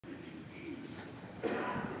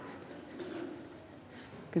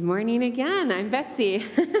Good morning again. I'm Betsy,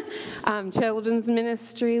 Children's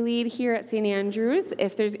Ministry Lead here at St. Andrews.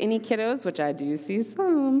 If there's any kiddos, which I do see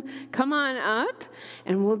some, come on up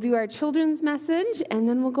and we'll do our children's message and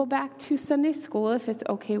then we'll go back to Sunday school if it's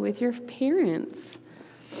okay with your parents.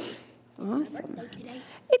 Awesome.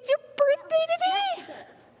 It's your birthday today?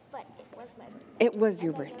 But it was my birthday. It was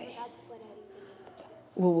your birthday.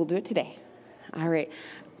 Well, we'll do it today. All right.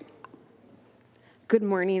 Good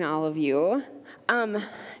morning, all of you.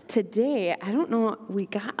 Today, I don't know, we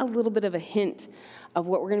got a little bit of a hint of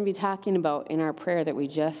what we're going to be talking about in our prayer that we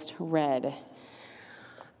just read.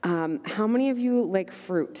 How many of you like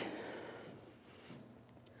fruit?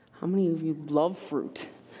 How many of you love fruit?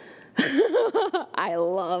 I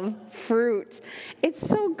love fruit. It's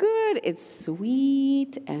so good. It's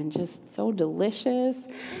sweet and just so delicious.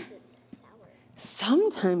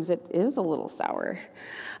 Sometimes it is a little sour.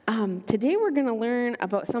 Today we're going to learn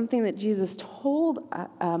about something that Jesus told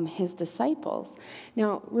his disciples.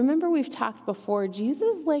 Now, remember we've talked before,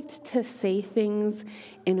 Jesus liked to say things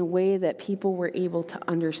in a way that people were able to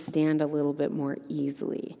understand a little bit more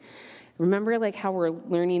easily. Remember like how we're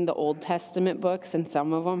learning the Old Testament books and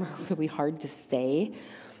some of them are really hard to say?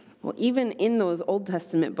 Well, even in those Old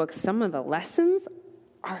Testament books, some of the lessons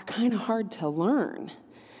are kind of hard to learn.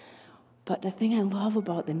 But the thing I love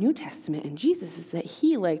about the New Testament and Jesus is that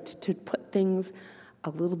he liked to put things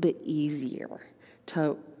a little bit easier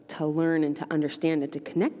to learn and to understand and to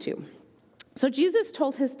connect to. So Jesus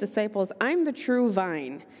told his disciples, I'm the true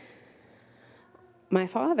vine. My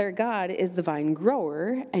Father, God, is the vine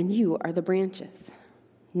grower, and you are the branches.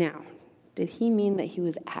 Now, did he mean that he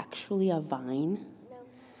was actually a vine?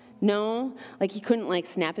 No? Like he couldn't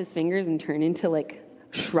snap his fingers and turn into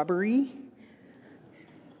shrubbery?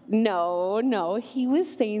 No, he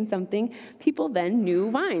was saying something. People then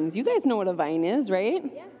knew vines. You guys know what a vine is, right?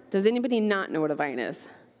 Yeah. Does anybody not know what a vine is?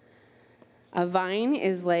 A vine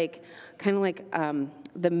is kind of like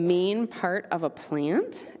the main part of a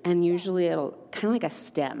plant, and usually it'll kind of like a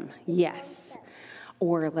stem. Yes.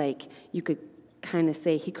 Or you could kind of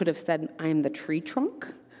say, he could have said, I'm the tree trunk.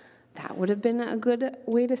 That would have been a good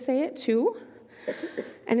way to say it too.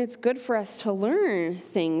 And it's good for us to learn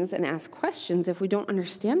things and ask questions if we don't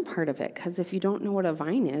understand part of it. Because if you don't know what a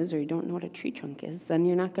vine is or you don't know what a tree trunk is, then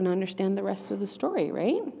you're not going to understand the rest of the story,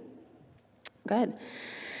 right? Good.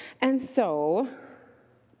 And so,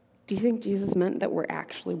 do you think Jesus meant that we're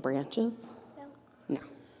actually branches? No.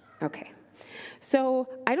 Okay. So,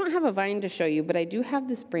 I don't have a vine to show you, but I do have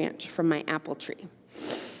this branch from my apple tree.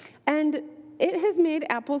 And it has made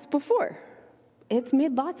apples before. It's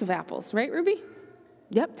made lots of apples, right, Ruby?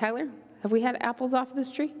 Yep, Tyler, have we had apples off this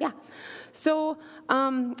tree? Yeah. So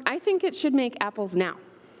I think it should make apples now.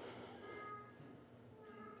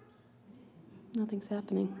 Nothing's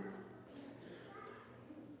happening.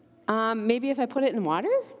 Maybe if I put it in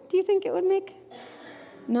water, do you think it would make?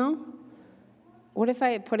 No? What if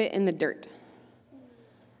I put it in the dirt?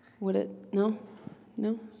 Would it? No?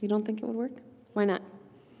 No? You don't think it would work? Why not?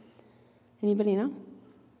 Anybody know?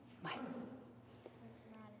 Why?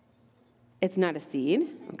 It's not a seed,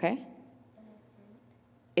 okay?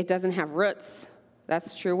 It doesn't have roots.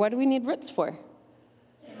 That's true. What do we need roots for? To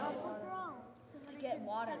get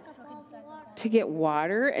water. To get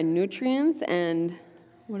water and nutrients and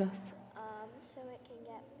what else? So it can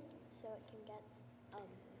get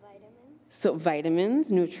vitamins. So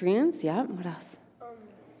vitamins, nutrients, yeah. What else?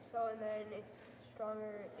 And then it's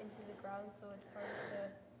stronger into the ground, so it's hard to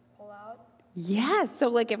pull out. Yeah,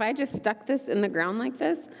 so if I just stuck this in the ground like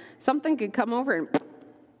this, something could come over and,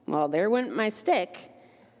 well, there went my stick,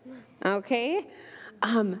 okay?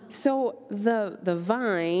 So the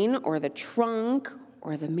vine or the trunk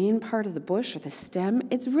or the main part of the bush or the stem,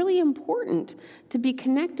 it's really important to be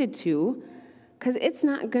connected to because it's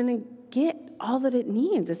not going to get all that it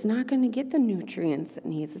needs. It's not going to get the nutrients it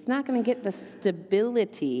needs. It's not going to get the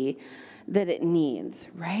stability that it needs,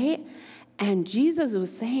 right? And Jesus was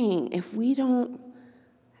saying, if we're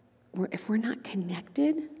not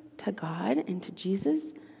connected to God and to Jesus,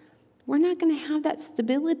 we're not going to have that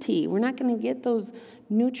stability. We're not going to get those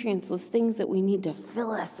nutrients, those things that we need to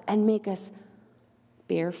fill us and make us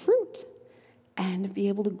bear fruit and be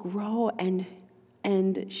able to grow and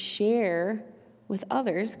share with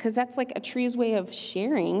others. Because that's a tree's way of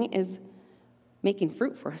sharing is making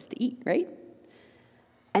fruit for us to eat, right?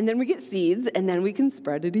 And then we get seeds, and then we can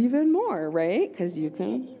spread it even more, right? Because you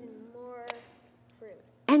can. Get even more fruit.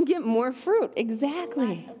 And get more fruit, exactly. A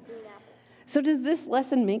lot of green apples. So does this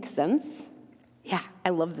lesson make sense? Yeah,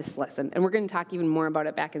 I love this lesson. And we're going to talk even more about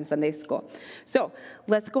it back in Sunday school. So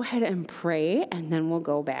let's go ahead and pray, and then we'll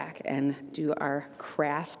go back and do our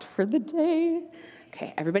craft for the day.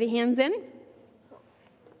 Okay, everybody hands in.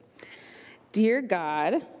 Dear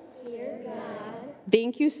God,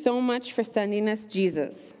 thank you so much for sending us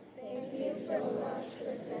Jesus. Thank you so much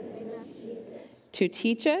for sending us Jesus To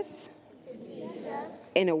teach us to teach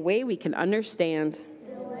us in a way we can understand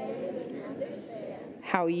in a way we can understand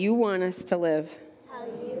how you want us to live. how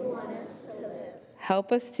you want us to live.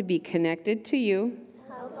 Help us to be connected to you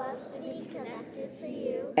Help us to be connected to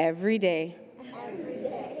you every day every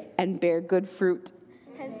day and bear good fruit.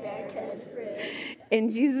 and bear good fruit. In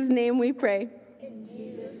Jesus' name we pray. In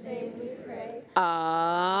Jesus' name we pray.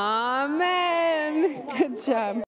 Amen. Good job.